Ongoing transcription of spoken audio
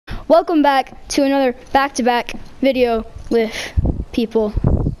Welcome back to another back-to-back video with people.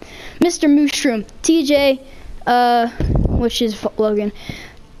 Mr. Mushroom, TJ, which is Logan,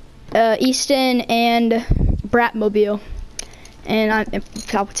 Easton, and Bratmobile, and I'm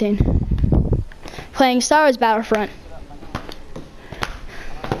Palpatine, playing Star Wars Battlefront.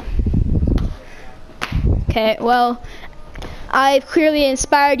 Okay, well, I've clearly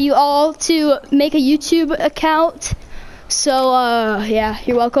inspired you all to make a YouTube account. So, yeah,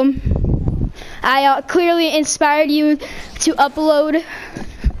 you're welcome. I clearly inspired you to upload.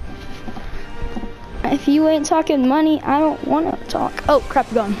 If you ain't talking money, I don't want to talk. Oh, crap,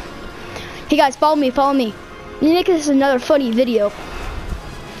 we're gone. Hey, guys, follow me, follow me. You make this another funny video.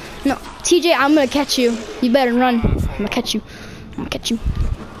 No, TJ, I'm going to catch you. You better run. I'm going to catch you. I'm going to catch you.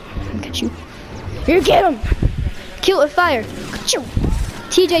 I'm going to catch you. You're going to get him. Kill it with fire.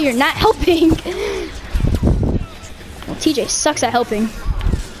 TJ, you're not helping. TJ sucks at helping.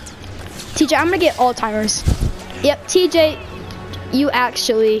 TJ, I'm gonna get Alzheimer's. Yep, TJ, you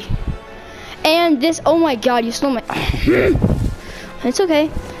actually. And this, oh my God, you stole my. It's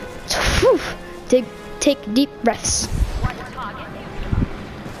okay. Take deep breaths.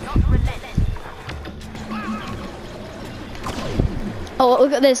 Oh,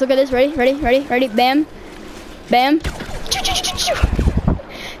 look at this, look at this. Ready, ready, ready, ready. Bam, bam.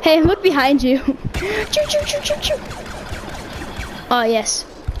 Hey, look behind you. Oh, yes.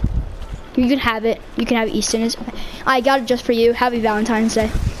 You can have it. You can have it, Easton. I got it just for you. Happy Valentine's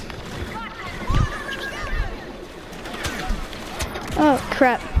Day. Oh,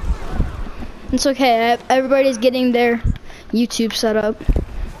 crap. It's okay. Everybody's getting their YouTube set up.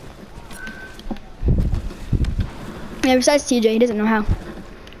 Yeah, besides TJ, he doesn't know how.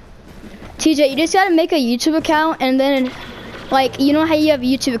 TJ, you just gotta make a YouTube account, and then, like, you know how you have a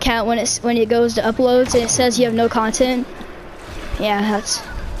YouTube account when it goes to uploads and it says you have no content? Yeah, that's.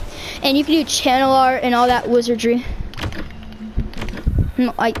 And you can do channel art and all that wizardry.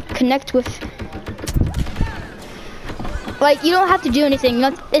 Like, connect with. Like, you don't have to do anything.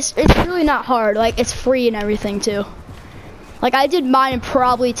 It's really not hard. Like, it's free and everything too. Like, I did mine in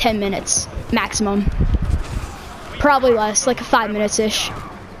probably 10 minutes maximum. Probably less, like 5 minutes ish.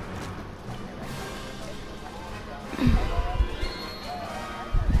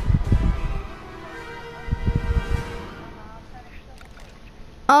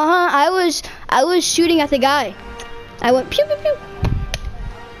 I was shooting at the guy. I went pew pew pew.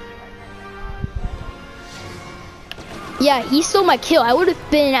 Yeah, he stole my kill. I would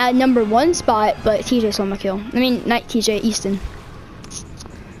have been at #1 spot, but TJ stole my kill. I mean, not TJ, Easton.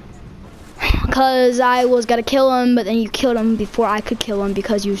 Cause I was gonna kill him, but then you killed him before I could kill him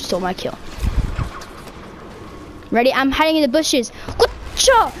because you stole my kill. Ready? I'm hiding in the bushes.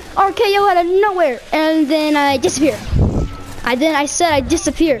 RKO out of nowhere, and then I disappear. I said I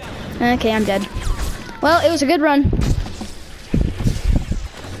disappear. Okay, I'm dead. Well, it was a good run.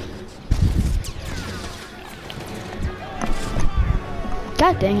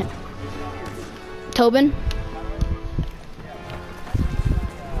 God dang it. Tobin.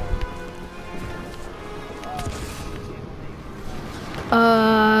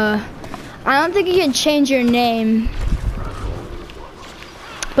 I don't think you can change your name.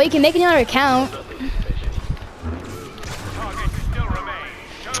 But you can make another account.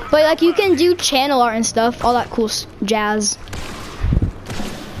 But like you can do channel art and stuff, all that cool jazz.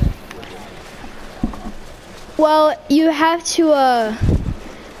 Well, you have to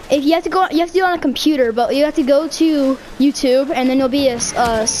if you have to go, you have to do it on a computer, but you have to go to YouTube, and then there'll be a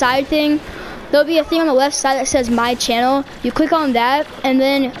side thing. There'll be a thing on the left side that says My Channel. You click on that, and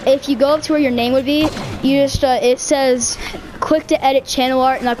then if you go up to where your name would be, you just it says click to edit channel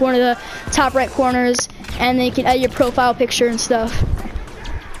art in like one of the top right corners, and then you can edit your profile picture and stuff.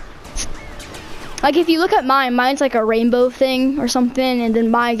 Like if you look at mine's like a rainbow thing or something, and then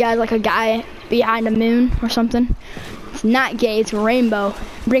my guy's like a guy behind a moon or something. It's not gay, it's rainbow.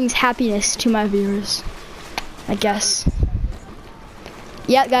 It brings happiness to my viewers, I guess.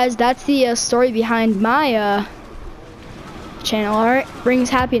 Yeah, guys, that's the story behind my channel art.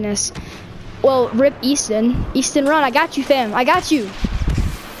 Brings happiness. Well, rip Easton. Easton, run. I got you, fam. I got you.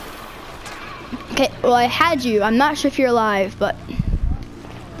 Okay, well, I had you. I'm not sure if you're alive, but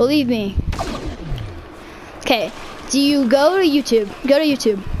believe me. Okay, do you go to YouTube? Go to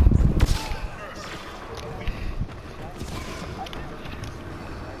YouTube.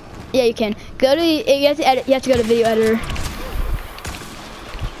 Yeah, you can. Go to, you have to edit, you have to go to video editor.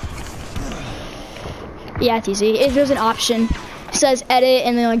 Yeah, it's easy. If there's an option, it says edit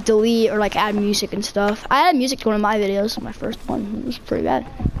and then like delete or like add music and stuff. I added music to one of my videos, my first one. It was pretty bad.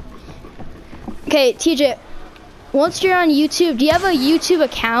 Okay, TJ, once you're on YouTube, do you have a YouTube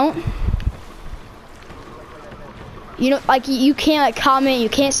account? You know, like you can't like comment, you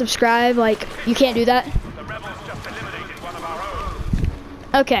can't subscribe, like you can't do that. The rebels just eliminated one of our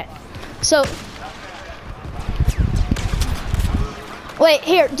own. Okay, so wait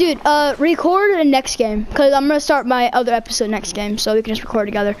here, dude. Record the next game because I'm gonna start my other episode next game, so we can just record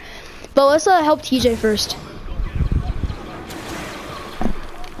together. But let's help TJ first.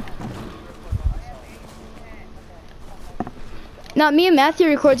 Now me and Matthew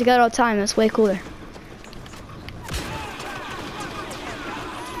record together all the time. That's way cooler.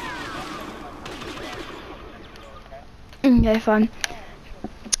 Okay, fine.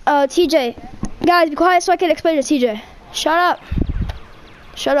 TJ, guys, be quiet so I can explain to TJ. Shut up.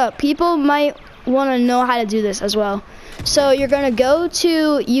 Shut up. People might want to know how to do this as well. So you're gonna go to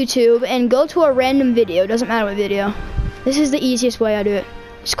YouTube and go to a random video. Doesn't matter what video. This is the easiest way I do it.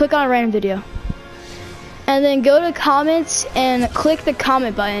 Just click on a random video. And then go to comments and click the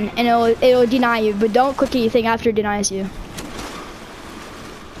comment button and it'll deny you, but don't click anything after it denies you.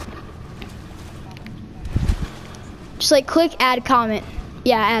 Just like click add comment.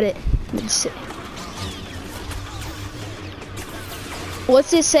 Yeah, add it.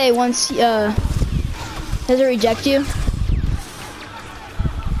 What's this say once, does it reject you?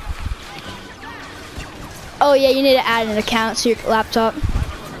 Oh yeah, you need to add an account to your laptop.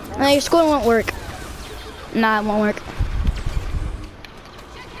 No, your score won't work. Nah, it won't work.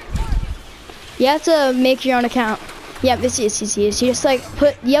 You have to make your own account. Yeah, this is easy. You just like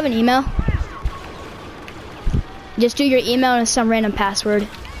do you have an email? Just do your email and some random password.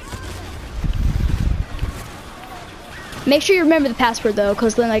 Make sure you remember the password though,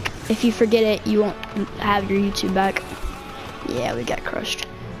 because then like if you forget it, you won't have your YouTube back. Yeah, we got crushed.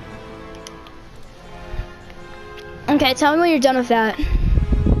 Okay, tell me when you're done with that.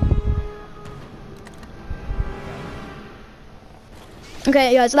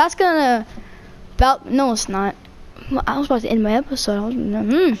 Okay, guys, so that's gonna no, it's not. I was about to end my episode. I was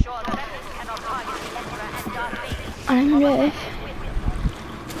I'm ready.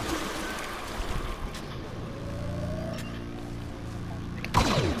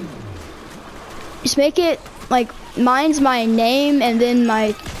 Just make it like mine's my name and then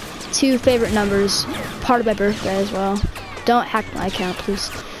my 2 favorite numbers. Part of my birthday as well. Don't hack my account,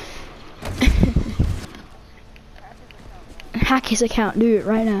 please. Hack his account. Do it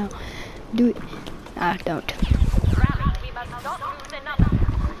right now. Do it. Ah, don't.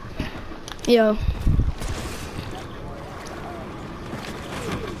 Yo.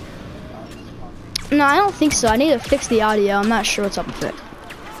 No, I don't think so. I need to fix the audio. I'm not sure what's up with it.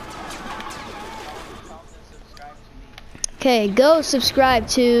 Okay, go subscribe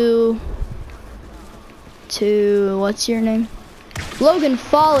to what's your name? Logan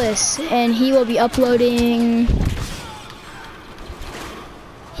Follis, and he will be uploading.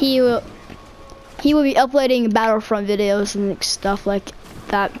 He will be uploading Battlefront videos and stuff like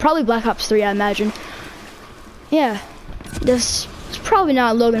that. Probably Black Ops 3, I imagine. Yeah, it's probably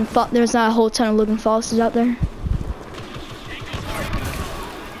not Logan. There's not a whole ton of Logan Follises out there.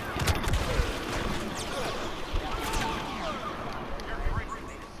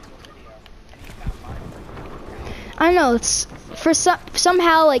 I know it's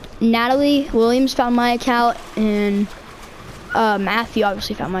somehow like Natalie Williams found my account and Matthew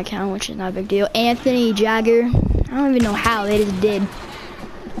obviously found my account, which is not a big deal. Anthony Jagger, I don't even know how, they just did.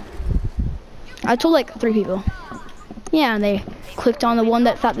 I told like 3 people. Yeah, and they clicked on the one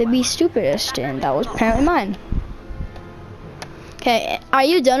that thought they'd be stupidest, and that was apparently mine. Okay, are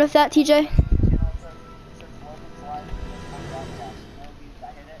you done with that, TJ?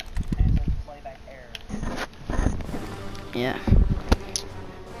 Yeah.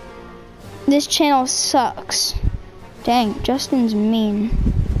 This channel sucks. Dang, Justin's mean.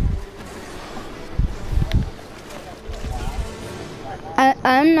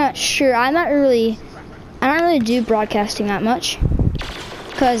 I'm not sure. I don't really do broadcasting that much,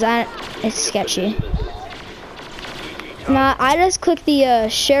 cause it's sketchy. Nah, I just click the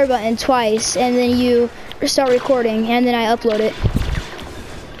share button twice, and then you start recording, and then I upload it.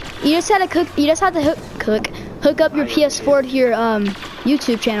 You just had to hook up your PS4 to your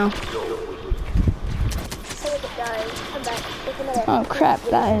YouTube channel. Oh crap,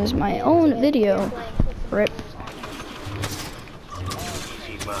 that is my own video. Rip.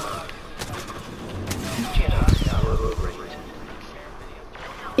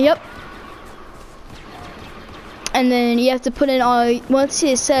 Yep. And then you have to put in all, once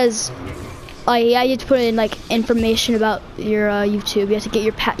it says, yeah, you have to put in like information about your YouTube. You have to get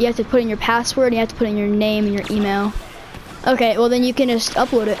you have to put in your password, and you have to put in your name and your email. Okay, well then you can just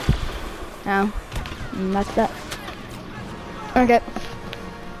upload it now. And that's that. Okay.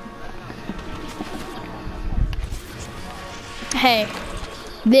 Hey,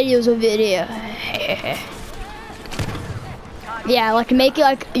 video's a video. Yeah, like make it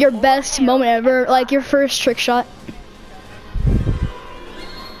like your best moment ever, like your first trick shot.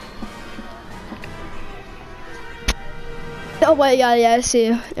 Oh wait, yeah, I see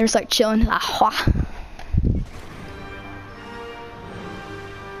you. They're just like chilling.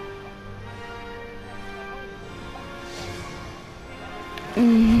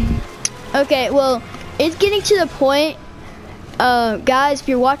 Okay, well, it's getting to the point. Guys, if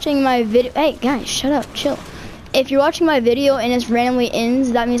you're watching my video, hey guys, shut up, chill. If you're watching my video and it randomly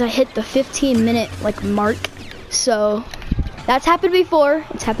ends, that means I hit the 15-minute like mark. So that's happened before.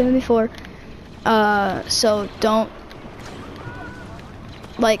 It's happened before. So don't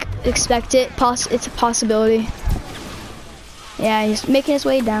like expect it. It's a possibility. Yeah, he's making his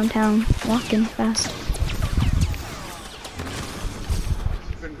way downtown, walking fast.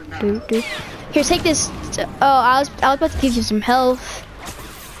 Here, take this. Oh, I was about to give you some health.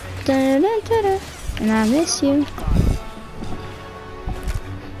 And I miss you.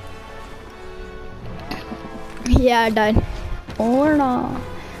 Yeah, I died. Or not.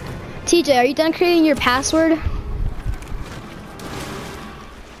 TJ, are you done creating your password?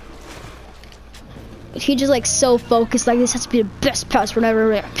 He just like so focused, like this has to be the best password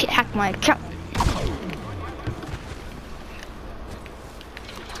ever. Hack my account.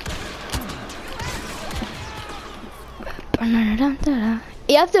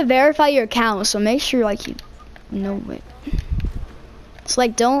 You have to verify your account, so make sure like you know it. It's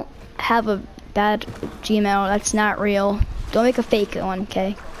like don't have a bad Gmail, that's not real. Don't make a fake one,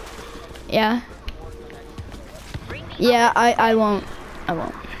 okay? Yeah? Yeah, I won't. I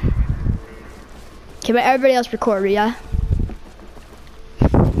won't. Okay, but everybody else record, yeah?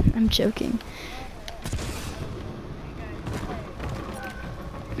 I'm joking.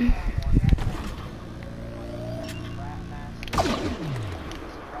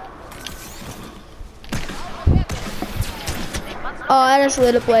 Oh, I just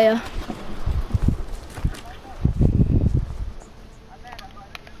lit a player.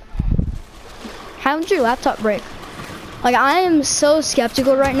 How did your laptop break? Like, I am so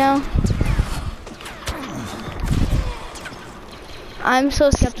skeptical right now. I'm so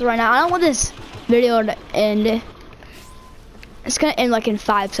skeptical right now. I don't want this video to end. It's gonna end like in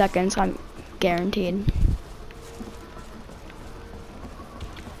 5 seconds, I'm guaranteed.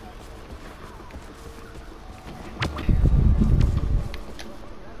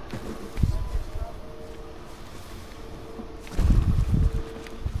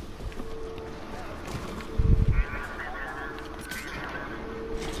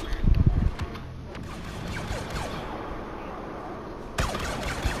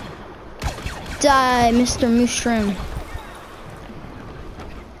 Die, Mr. Mushroom.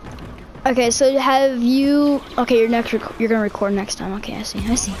 Okay, so have you? Okay, you're gonna record next time. Okay, I see.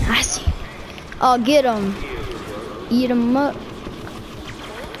 Oh, get him. Eat him up.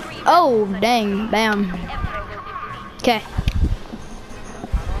 Oh, dang, bam. Okay.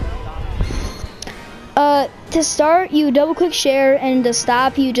 To start, you double click share, and to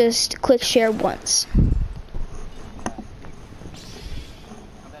stop, you just click share once.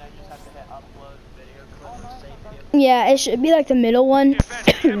 Yeah, it should be like the middle one.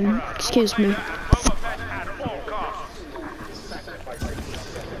 Excuse me.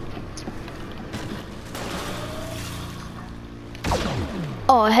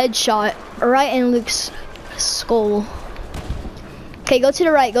 Oh, a headshot right in Luke's skull. Okay, go to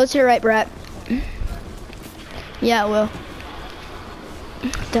the right, Brat. Yeah, it will.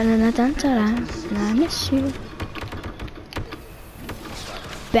 Dun dun dun dun dun. I miss you.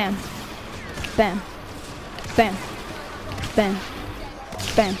 Bam. Bam. Bam. Bam.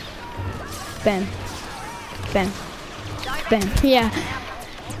 Bam. Bam. Bam. Bam. Yeah.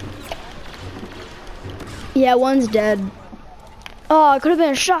 Yeah, one's dead. Oh, it could have been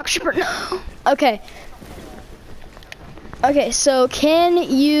a shock trooper. No. Okay. Okay, so can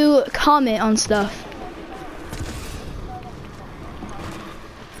you comment on stuff?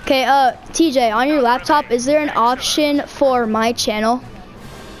 Okay, TJ, on your laptop, is there an option for my channel?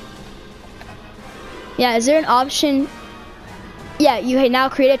 Yeah, is there an option? Yeah, you can now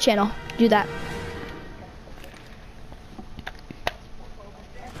create a channel. Do that.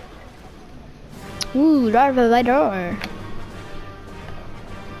 Ooh, Darth Vader.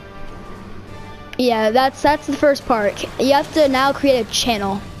 Yeah, that's the first part. You have to now create a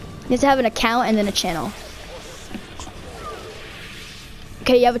channel. You have to have an account and then a channel.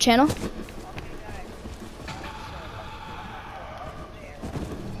 Okay, you have a channel?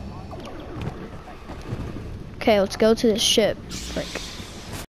 Okay, let's go to this ship. Frick.